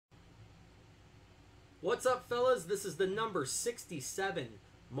What's up, fellas? This is the number 67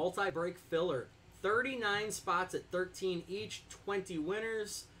 multi-break filler. 39 spots at 13 each, 20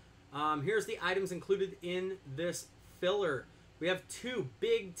 winners. Here's the items included in this filler. We have two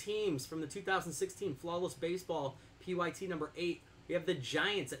big teams from the 2016 Flawless Baseball PYT number 8. We have the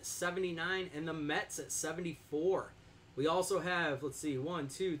Giants at 79 and the Mets at 74. We also have, let's see,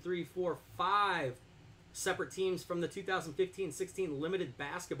 5 separate teams from the 2015-16 Limited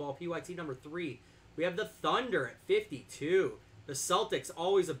Basketball PYT number 3. We have the Thunder at 52. The Celtics,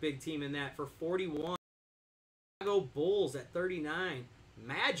 always a big team in that, for 41. Chicago Bulls at 39.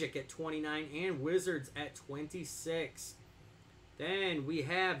 Magic at 29. And Wizards at 26. Then we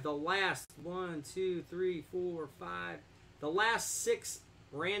have the last the last 6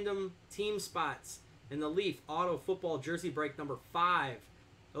 random team spots in the Leaf Auto Football Jersey Break number 5.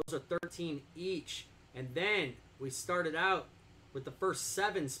 Those are 13 each. And then we started out with the first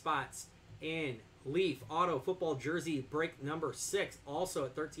 7 spots in Leaf Auto Football Jersey Break number 6, also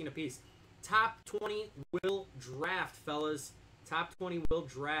at 13 apiece. Top 20 will draft, fellas. Top 20 will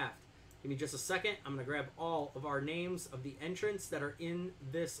draft. Give me just a second. I'm going to grab all of our names of the entrants that are in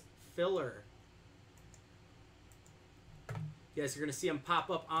this filler. You guys are going to see them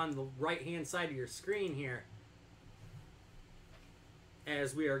pop up on the right-hand side of your screen here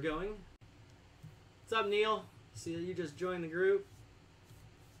as we are going. What's up, Neil? See that you just joined the group.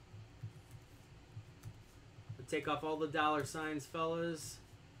 Take off all the dollar signs, fellas.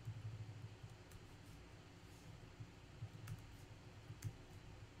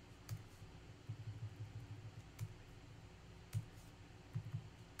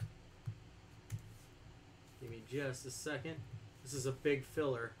 Give me just a second. This is a big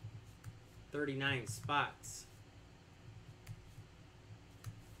filler. 39 spots.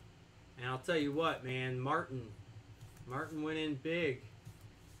 And I'll tell you what, man, Martin went in big.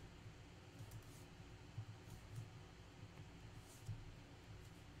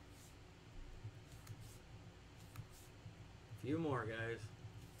 Few more, guys.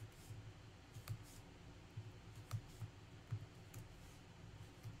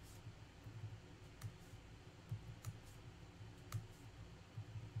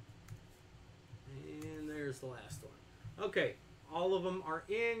 And there's the last one. Okay, all of them are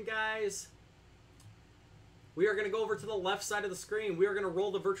in, guys. We are going to go over to the left side of the screen. We are going to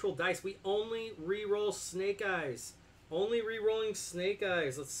roll the virtual dice. We only re-roll snake eyes. Only re-rolling snake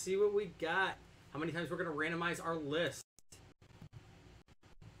eyes. Let's see what we got. How many times we're going to randomize our list.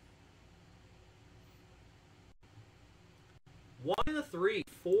 1 to 3,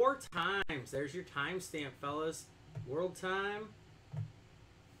 4 times. There's your timestamp, fellas. World time.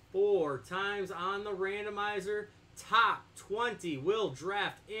 4 times on the randomizer. Top 20 will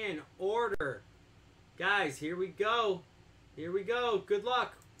draft in order. Guys, here we go. Here we go. Good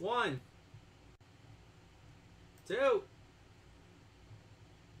luck. 1, 2,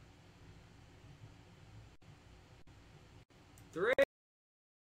 3.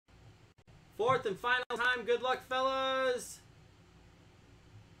 4th and final time. Good luck, fellas.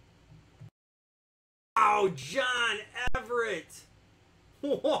 Wow, John Everett.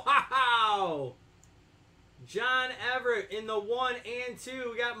 Wow. John Everett in the 1 and 2.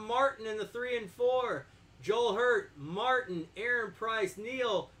 We got Martin in the 3 and 4. Joel Hurt, Martin, Aaron Price,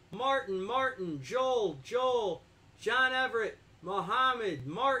 Neil, Martin, Joel, John Everett, Mohammed,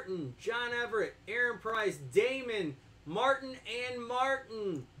 Martin, John Everett, Aaron Price, Damon, Martin, and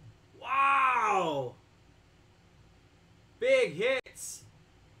Martin. Wow. Big hits.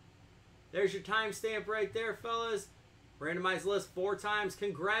 There's your timestamp right there, fellas. Randomized list 4 times.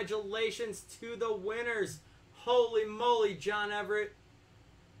 Congratulations to the winners. Holy moly, John Everett.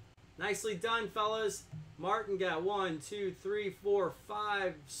 Nicely done, fellas. Martin got 1, 2, 3, 4,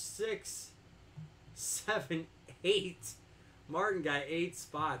 5, 6, 7, 8. Martin got 8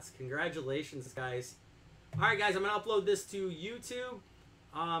 spots. Congratulations, guys. All right, guys, I'm going to upload this to YouTube.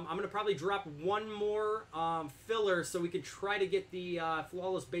 I'm going to probably drop one more filler so we can try to get the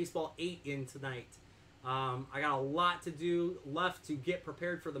Flawless Baseball 8 in tonight. I got a lot to do left to get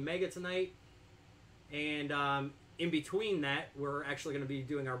prepared for the Mega tonight. And in between that, we're actually going to be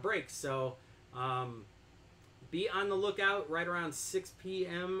doing our breaks. So be on the lookout right around 6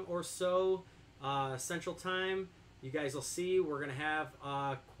 p.m. or so Central Time. You guys will see we're going to have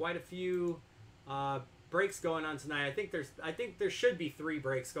quite a few breaks going on tonight. I think there should be 3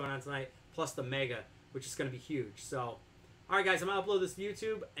 breaks going on tonight, plus the Mega, which is going to be huge. So, all right, guys, I'm gonna upload this to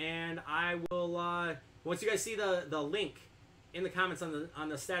YouTube, and I will once you guys see the link in the comments on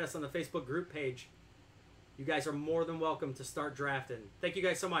the status on the Facebook group page, you guys are more than welcome to start drafting. Thank you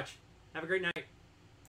guys so much. Have a great night.